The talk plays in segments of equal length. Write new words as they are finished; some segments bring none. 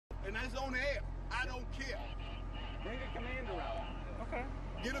That's on the air. I don't care. Bring a commander out. Okay.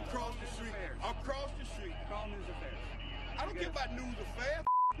 Get across the street. Across the street. Call News Affairs. I don't care about News Affairs.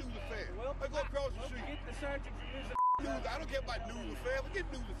 News Affairs. Well, Let's go across the street. Get the sergeant from News News. I don't care about News Affairs. Forget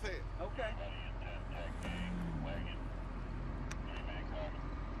News Affairs. Okay.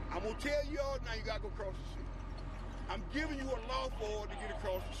 I'm gonna tell you all now. You gotta go across the street. I'm giving you a lawful order to get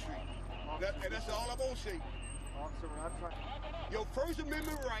across the street. And that's all I'm gonna say. Officer, we're not trying. Your First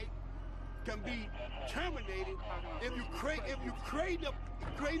Amendment right can be terminated if you create a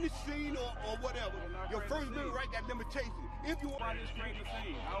scene or whatever. Your First Amendment right got limitations. If you Why just creating a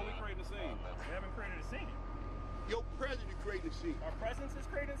scene? How are we creating a scene? We haven't created a scene. your president created a scene. Our presence is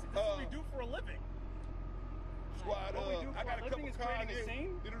creating a scene. This is what we do for a living. Squad What we do for I got a a living couple is cars creating a in.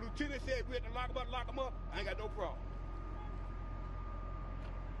 scene? The lieutenant said we had to lock them up. I ain't got no problem.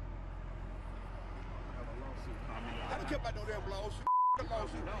 I don't care about no damn lawsuit.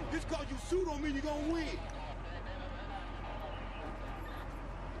 Lawsuit. Just cause you suit on me, you gonna win.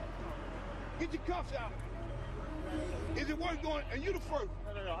 Get your cuffs out. Is it worth going? And you the first.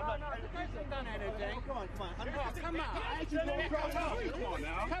 No, I'm not. You guys have done anything. Come on. Come on. I you go across the street. Come on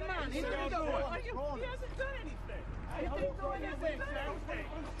now. Come on. He hasn't done anything. He didn't do anything, sir.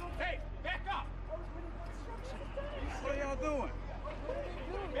 Hey, back up. What are y'all doing?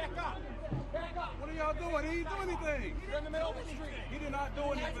 Back up. Back up. What are y'all doing? He didn't do anything. You're in the middle of the street. He did not do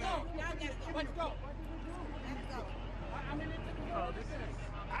anything. Let's go.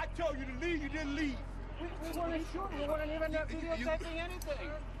 I told you to leave, you didn't leave. We weren't shooting. We weren't even videotaping anything.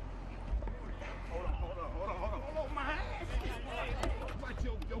 Hold on. Hold on, my ass. What,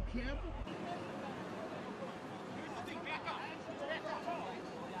 your camera? Back up.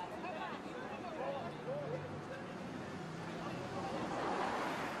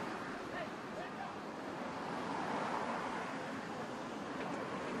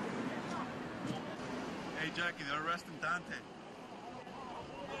 Hey Jackie, they're arresting Dante.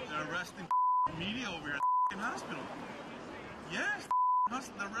 They're arresting media over here at the hospital. Yes,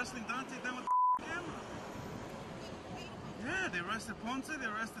 they're arresting Dante down with the camera. Yeah, they arrested Ponce,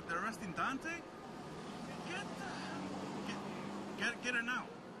 they're arresting Dante. Get her now.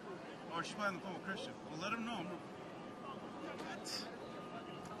 Or she's on the phone with Christian. Well, let him know. What?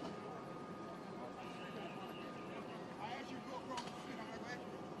 I asked you to go across the street, I'm like,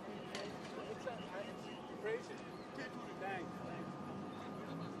 It's crazy. Thanks.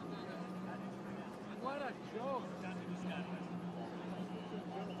 What a joke.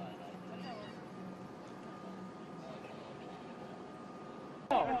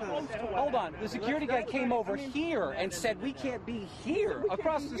 Hold on. The security guy came over here and said we can't be here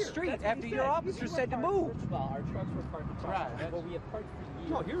across the street after your officer said to move. Well, our trucks were parked across. Right. Well, we have parked for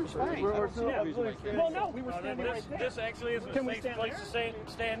years. No, here's fine. Well, no, we were standing right there. This actually is a safe place to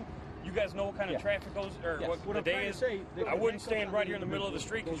stand. You guys know what kind of traffic goes, or what the day is. I wouldn't stand right here in the middle of the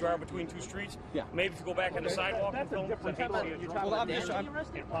street because you are between two streets. Yeah. Maybe if you go back on the sidewalk and film, different some people time. Well, I'm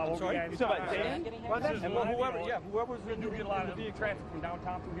sorry. You talk about Dan? Whoever's We do get a lot of traffic from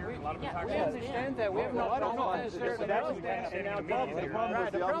downtown through here. A lot of them talk We understand that. We have no problem with this.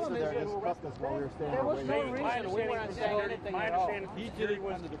 The problem is there was no reason we weren't saying anything My at all. understanding from the security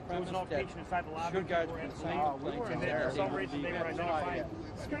was there was an altercation inside the lobby. Good guys People were were inside. And then for some reason they were identified.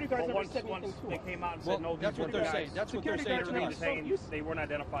 Security guards never said Once anything to they us. came out and said, no, that's these what were the they're guys. saying. That's what they're saying. They were detained. They weren't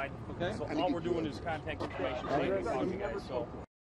identified. Okay. So all we're doing is contact information. So they can call you guys. So